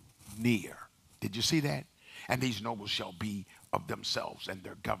near. Did you see that? And these nobles shall be of themselves, and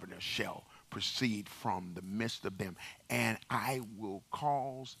their governors shall proceed from the midst of them. And I will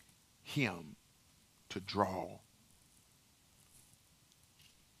cause him to draw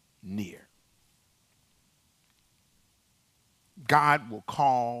near. God will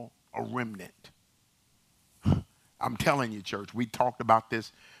call a remnant. I'm telling you, church, we talked about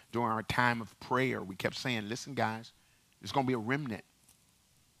this during our time of prayer. We kept saying, listen, guys, there's going to be a remnant.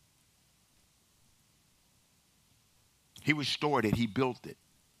 He restored it. He built it,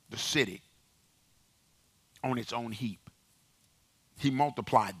 the city, on its own heap. He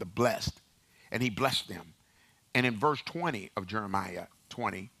multiplied the blessed, and he blessed them. And in verse 20 of Jeremiah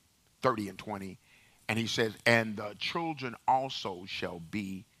 20, 30 and 20, and he says, and the children also shall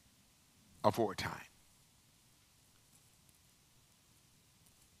be aforetime.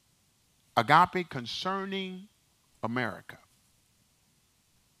 Agape concerning America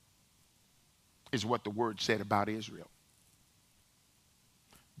is what the word said about Israel.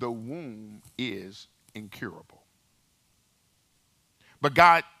 The womb is incurable. But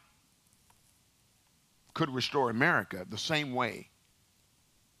God could restore America the same way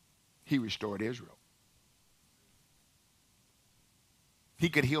he restored Israel. He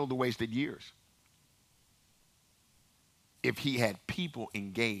could heal the wasted years if he had people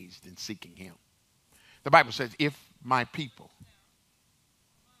engaged in seeking him. The Bible says, if my people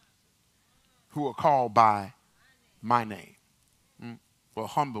who are called by my name will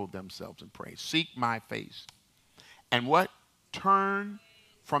humble themselves and pray, seek my face, and what? Turn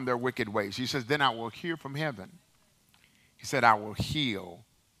from their wicked ways. He says, then I will hear from heaven. He said, I will heal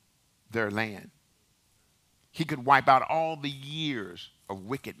their land. He could wipe out all the years of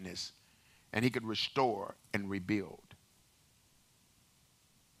wickedness, and he could restore and rebuild.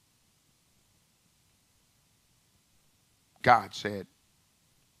 God said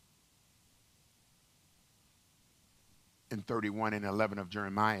in 31 and 11 of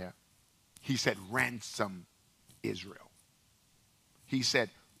Jeremiah, he said, ransom Israel. He said,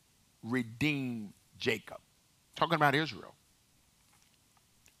 redeem Jacob. Talking about Israel.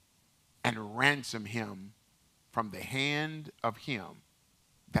 And ransom him from the hand of him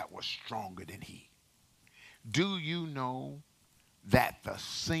that was stronger than he. Do you know that the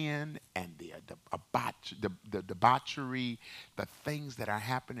sin and the debauchery, the things that are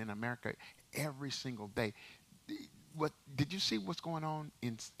happening in America every single day? What did you see what's going on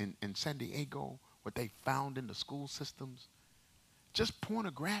in San Diego? What they found in the school systems? Just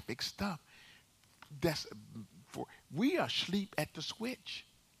pornographic stuff. We are asleep at the switch.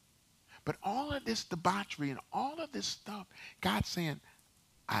 But all of this debauchery and all of this stuff, God's saying,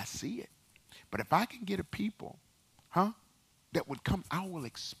 I see it. But if I can get a people, that would come, I will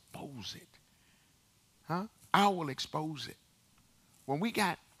expose it. I will expose it. When we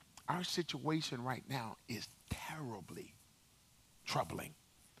got our situation right now is terribly troubling.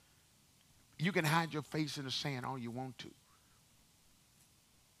 You can hide your face in the sand all you want to.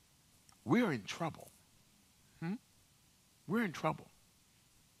 We're in trouble. We're in trouble.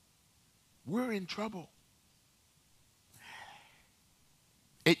 We're in trouble.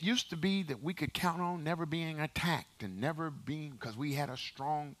 It used to be that we could count on never being attacked and never being, because we had a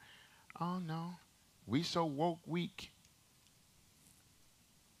strong, oh no, we so woke weak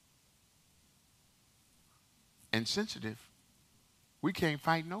and sensitive, we can't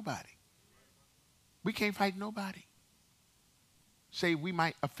fight nobody. We can't fight nobody. Say we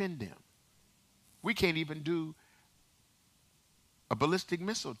might offend them. We can't even do a ballistic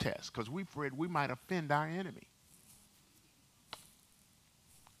missile test because we're afraid we might offend our enemy.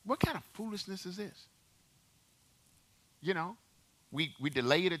 What kind of foolishness is this? You know, We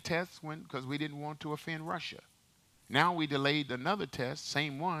delayed a test because we didn't want to offend Russia. Now we delayed another test,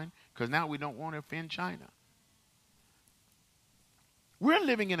 same one, because now we don't want to offend China. We're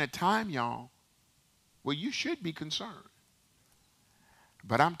living in a time, y'all, where you should be concerned.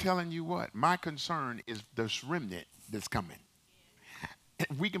 But I'm telling you what, my concern is this remnant that's coming.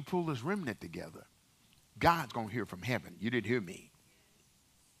 If we can pull this remnant together, God's going to hear from heaven. You didn't hear me.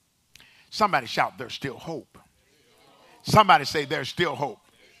 Somebody shout, there's still hope. Somebody say, there's still hope.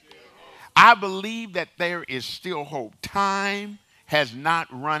 I believe that there is still hope. Time has not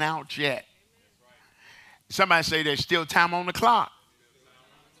run out yet. Somebody say there's still time on the clock.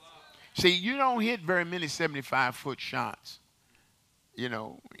 See, you don't hit very many 75-foot shots. You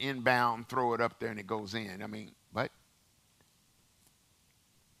know, inbound, throw it up there and it goes in. I mean, but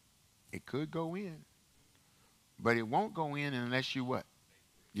it could go in. But it won't go in unless you what?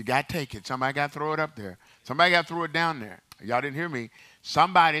 You got to take it. Somebody got to throw it up there. Somebody got to throw it down there. Y'all didn't hear me.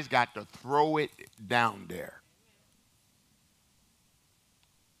 Somebody's got to throw it down there.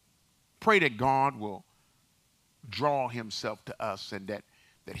 Pray that God will draw himself to us and that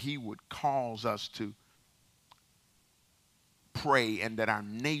he would cause us to pray and that our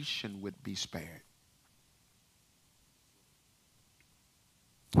nation would be spared.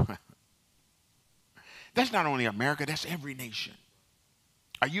 That's not only America, that's every nation.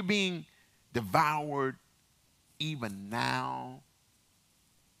 Are you being devoured even now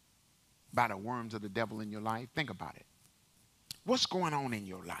by the worms of the devil in your life? Think about it. What's going on in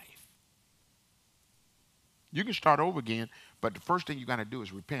your life? You can start over again, but the first thing you got to do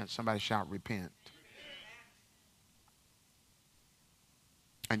is repent. Somebody shout, repent.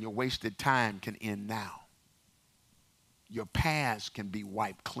 And your wasted time can end now. Your past can be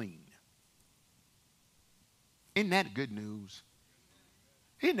wiped clean. Isn't that good news?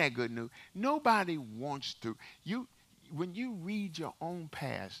 Isn't that good news? Nobody wants to. When you read your own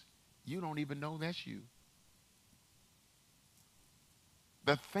past, you don't even know that's you.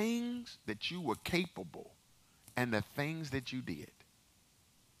 The things that you were capable and the things that you did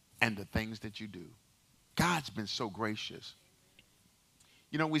and the things that you do. God's been so gracious.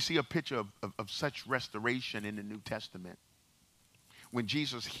 You know, we see a picture of such restoration in the New Testament when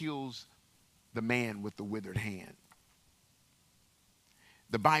Jesus heals the man with the withered hand.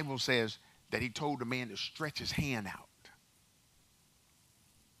 The Bible says that he told the man to stretch his hand out.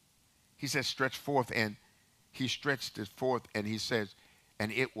 He says, stretch forth, and he stretched it forth, and he says,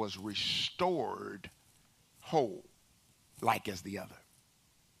 and it was restored whole, like as the other.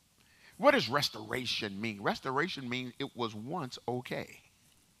 What does restoration mean? Restoration means it was once okay.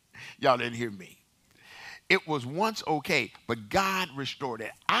 Y'all didn't hear me. It was once okay, but God restored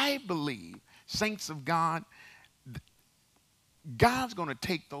it. I believe, saints of God, God's going to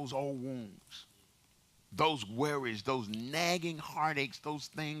take those old wounds, those worries, those nagging heartaches, those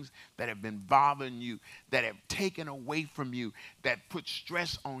things that have been bothering you, that have taken away from you, that put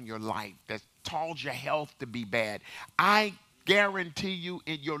stress on your life, that caused your health to be bad. I guarantee you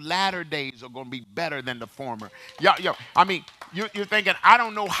in your latter days are going to be better than the former. I mean, you're thinking, I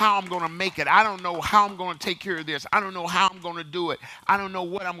don't know how I'm going to make it. I don't know how I'm going to take care of this. I don't know how I'm going to do it. I don't know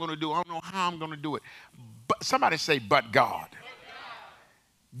what I'm going to do. I don't know how I'm going to do it. But somebody say, but God.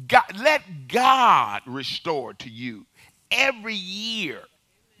 God, let God restore to you every year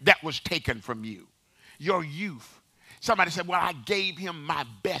that was taken from you. Your youth. Somebody said, well, I gave him my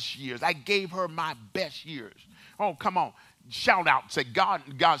best years. I gave her my best years. Oh, come on. Shout out. Say, God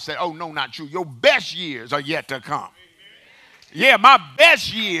said, oh, no, not true. Your best years are yet to come. Yeah, my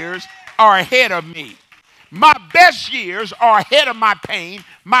best years are ahead of me. My best years are ahead of my pain.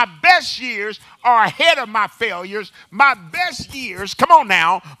 My best years are ahead of my failures. My best years, come on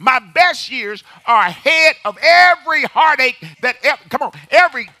now, my best years are ahead of every heartache that, come on,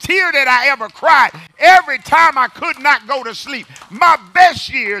 every tear that I ever cried, every time I could not go to sleep. My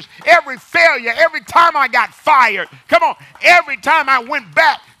best years, every failure, every time I got fired, come on, every time I went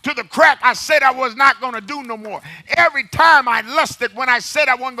back to the crack I said I was not going to do no more. Every time I lusted when I said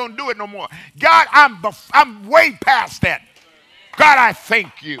I wasn't going to do it no more. God, I'm way past that. God, I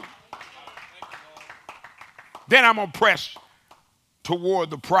thank you. Then I'm going to press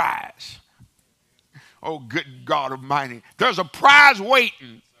toward the prize. Oh, good God Almighty. There's a prize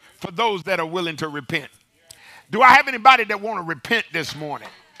waiting for those that are willing to repent. Do I have anybody that want to repent this morning?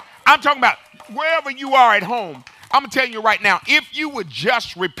 I'm talking about wherever you are at home. I'm going to tell you right now, if you would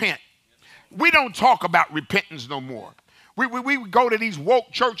just repent, we don't talk about repentance no more. We go to these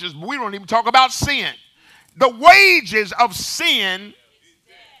woke churches, but we don't even talk about sin. The wages of sin,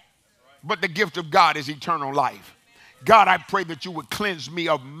 but the gift of God is eternal life. God, I pray that you would cleanse me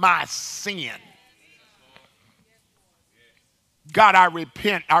of my sin. God, I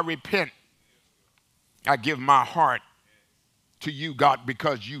repent. I repent. I give my heart to you, God,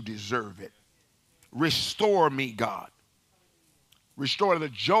 because you deserve it. Restore me, God. Restore the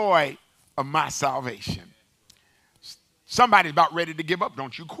joy of my salvation. Somebody's about ready to give up.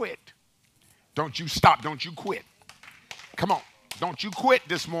 Don't you quit. Don't you stop. Don't you quit. Come on. Don't you quit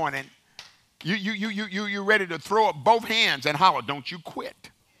this morning. You're ready to throw up both hands and holler. Don't you quit.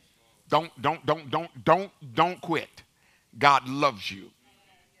 Don't quit. God loves you.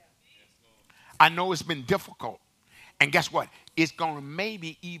 I know it's been difficult. And guess what? It's going to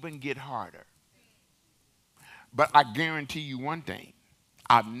maybe even get harder. But I guarantee you one thing.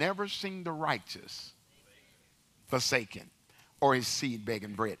 I've never seen the righteous forsaken or his seed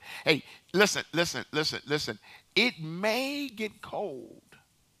begging bread. Hey, listen. It may get cold.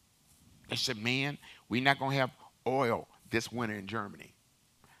 They said, man, we're not going to have oil this winter in Germany.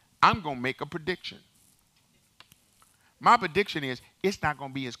 I'm going to make a prediction. My prediction is it's not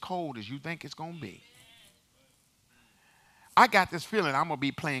going to be as cold as you think it's going to be. I got this feeling I'm going to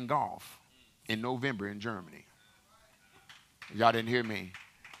be playing golf in November in Germany. Y'all didn't hear me.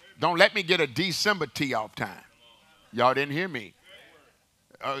 Don't let me get a December tee off time. Y'all didn't hear me.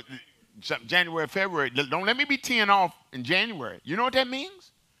 January, February. Don't let me be teeing off in January. You know what that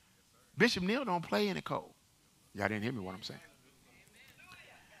means? Bishop Neal don't play in the cold. Y'all didn't hear me what I'm saying.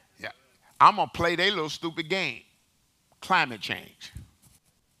 Yeah. I'm going to play their little stupid game. Climate change.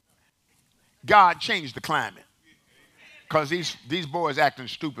 God changed the climate. Because these boys acting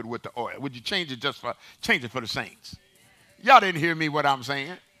stupid with the oil. Would you change it for the saints? Y'all didn't hear me what I'm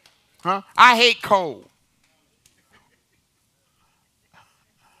saying. Huh? I hate cold.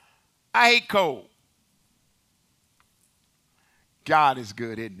 I hate cold. God is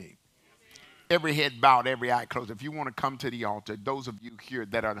good, isn't he? Every head bowed, every eye closed. If you want to come to the altar, those of you here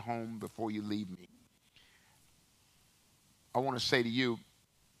that are at home before you leave me, I want to say to you,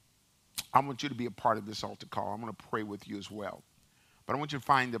 I want you to be a part of this altar call. I'm going to pray with you as well. But I want you to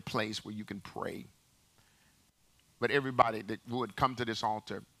find a place where you can pray. But everybody that would come to this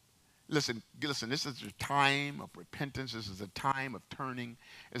altar, listen, this is a time of repentance. This is a time of turning.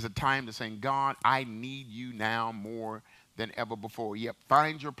 It's a time to saying, God, I need you now more than ever before. Yep,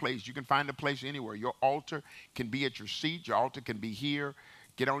 find your place. You can find a place anywhere. Your altar can be at your seat. Your altar can be here.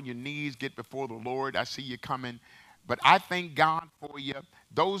 Get on your knees. Get before the Lord. I see you coming. But I thank God for you.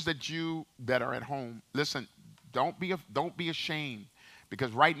 Those that are at home, listen, don't be ashamed.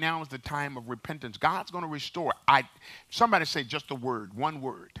 Because right now is the time of repentance. God's going to restore. Somebody say just a word, one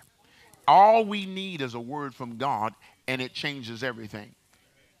word. All we need is a word from God, and it changes everything.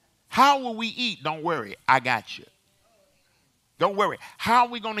 How will we eat? Don't worry. I got you. Don't worry. How are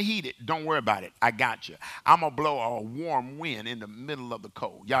we going to heat it? Don't worry about it. I got you. I'm going to blow a warm wind in the middle of the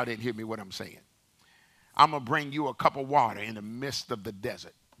cold. Y'all didn't hear me what I'm saying. I'm going to bring you a cup of water in the midst of the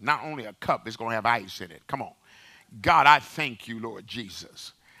desert. Not only a cup, it's going to have ice in it. Come on. God, I thank you, Lord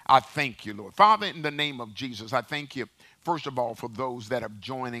Jesus. I thank you, Lord. Father, in the name of Jesus, I thank you, first of all, for those that are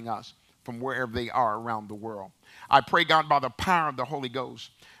joining us from wherever they are around the world. I pray, God, by the power of the Holy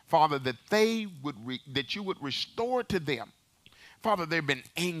Ghost, Father, that that you would restore to them. Father, they've been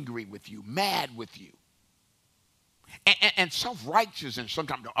angry with you, mad with you, and self-righteous and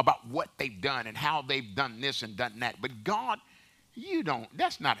sometimes about what they've done and how they've done this and done that. But God,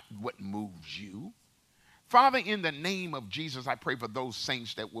 that's not what moves you. Father, in the name of Jesus, I pray for those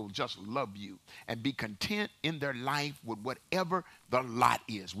saints that will just love you and be content in their life with whatever the lot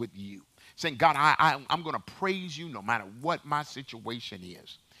is with you. Saying, God, I'm going to praise you no matter what my situation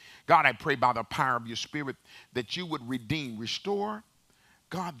is. God, I pray by the power of your Spirit that you would redeem, restore,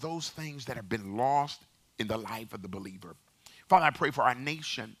 God, those things that have been lost in the life of the believer. Father, I pray for our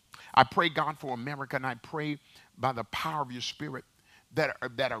nation. I pray, God, for America, and I pray by the power of your Spirit that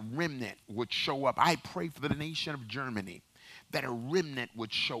a remnant would show up. I pray for the nation of Germany, that a remnant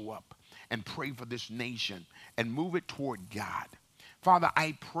would show up and pray for this nation and move it toward God. Father,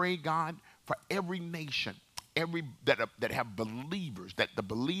 I pray, God, for every nation, that have believers, that the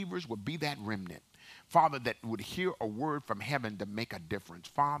believers would be that remnant. Father, that would hear a word from heaven to make a difference.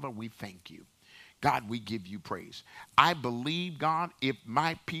 Father, we thank you. God, we give you praise. I believe, God, if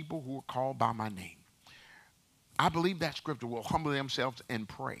my people who are called by my name, I believe that scripture will humble themselves and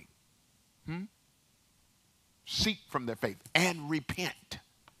pray. Seek from their faith and repent.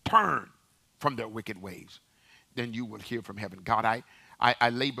 Turn from their wicked ways. Then you will hear from heaven. God, I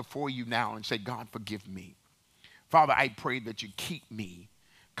lay before you now and say, God, forgive me. Father, I pray that you keep me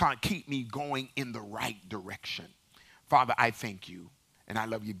going in the right direction. Father, I thank you and I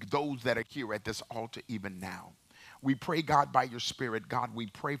love you. Those that are here at this altar even now, we pray, God, by your Spirit, God, we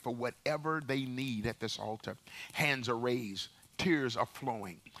pray for whatever they need at this altar. Hands are raised, tears are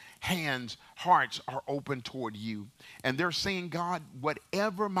flowing. Hands, hearts are open toward you. And they're saying, God,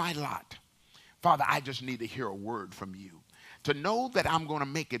 whatever my lot, Father, I just need to hear a word from you to know that I'm going to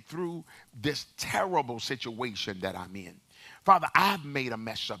make it through this terrible situation that I'm in. Father, I've made a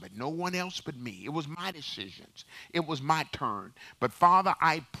mess of it. No one else but me. It was my decisions. It was my turn. But Father,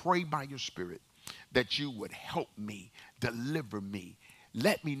 I pray by your Spirit that you would help me, deliver me.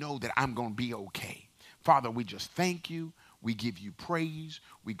 Let me know that I'm going to be okay. Father, we just thank you. We give you praise.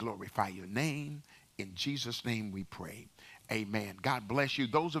 We glorify your name. In Jesus' name we pray. Amen. God bless you.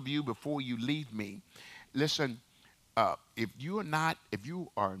 Those of you, before you leave me, listen, if you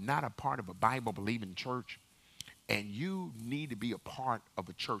are not a part of a Bible believing church and you need to be a part of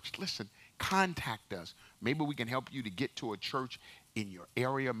a church, listen, contact us. Maybe we can help you to get to a church in your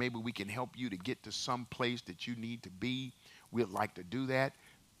area. Maybe we can help you to get to some place that you need to be. We'd like to do that.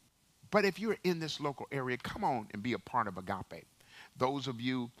 But if you're in this local area, come on and be a part of Agape. Those of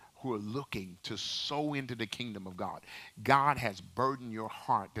you who are looking to sow into the kingdom of God, God has burdened your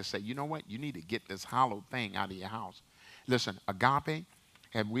heart to say, you know what? You need to get this hollow thing out of your house. Listen, Agape,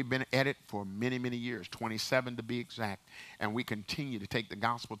 and we've been at it for many, many years, 27 to be exact, and we continue to take the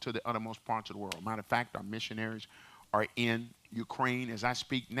gospel to the uttermost parts of the world. Matter of fact, our missionaries are in Ukraine as I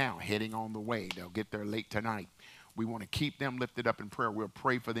speak now, heading on the way. They'll get there late tonight. We want to keep them lifted up in prayer. We'll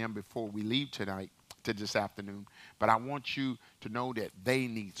pray for them before we leave tonight to this afternoon. But I want you to know that they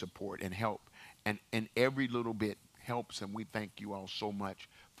need support and help. And every little bit helps, and we thank you all so much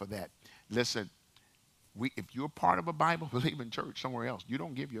for that. Listen, if you're part of a Bible-believing church somewhere else, you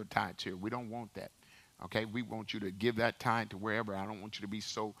don't give your tithes here. We don't want that. Okay? We want you to give that tithe to wherever. I don't want you to be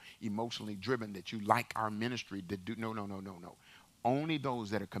so emotionally driven that you like our ministry to do. No, no, no, no, no. Only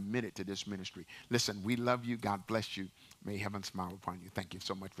those that are committed to this ministry. Listen, we love you. God bless you. May heaven smile upon you. Thank you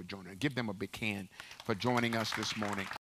so much for joining. Give them a big hand for joining us this morning.